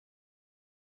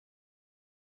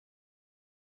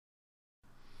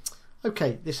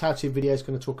Okay, this how-to video is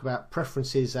going to talk about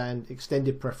preferences and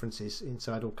extended preferences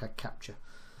inside OrCAD Capture.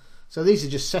 So these are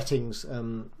just settings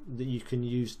that you can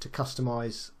use to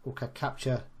customize OrCAD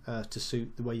Capture to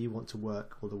suit the way you want to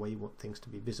work or the way you want things to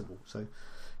be visible. So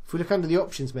if we look under the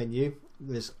options menu,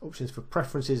 there's options for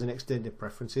preferences and extended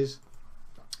preferences.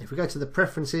 If we go to the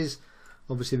preferences,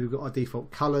 obviously we've got our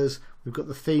default colors, we've got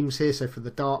the themes here, so for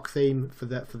the dark theme, for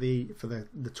the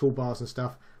toolbars and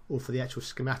stuff, or for the actual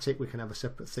schematic we can have a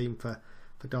separate theme for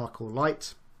dark or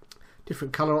light.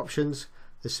 Different color options,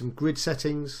 there's some grid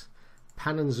settings,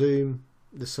 pan and zoom,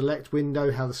 the select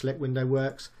window, how the select window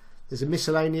works. There's a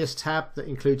miscellaneous tab that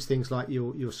includes things like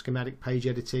your schematic page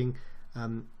editing,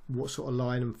 what sort of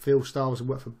line and fill styles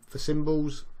work for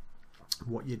symbols,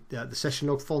 what the session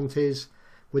log font is,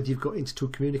 whether you've got inter-tool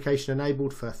communication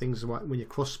enabled for things like when you're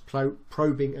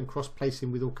cross-probing and cross-placing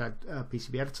with OrCAD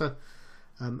PCB Editor,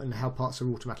 and how parts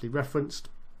are automatically referenced.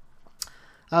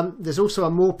 There's also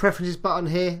a More Preferences button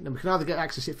here. Now we can either get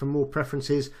access to it from More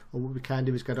Preferences, or what we can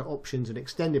do is go to Options and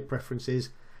Extended Preferences,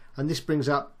 and this brings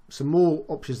up some more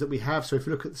options that we have. So if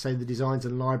you look at, say, the designs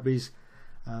and libraries,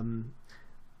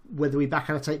 whether we back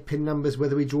annotate pin numbers,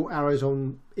 whether we draw arrows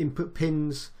on input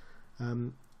pins,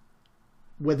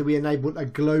 whether we enable a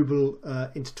global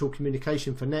inter-tool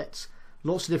communication for nets,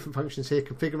 lots of different functions here.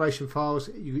 Configuration files,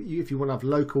 if you want to have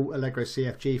local Allegro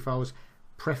CFG files,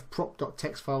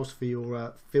 prop.txt files for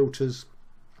your filters.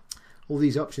 All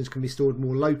these options can be stored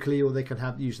more locally, or they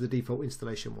can use the default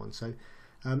installation one. So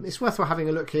it's worthwhile having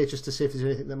a look here just to see if there's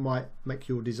anything that might make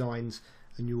your designs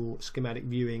and your schematic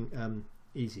viewing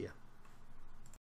easier.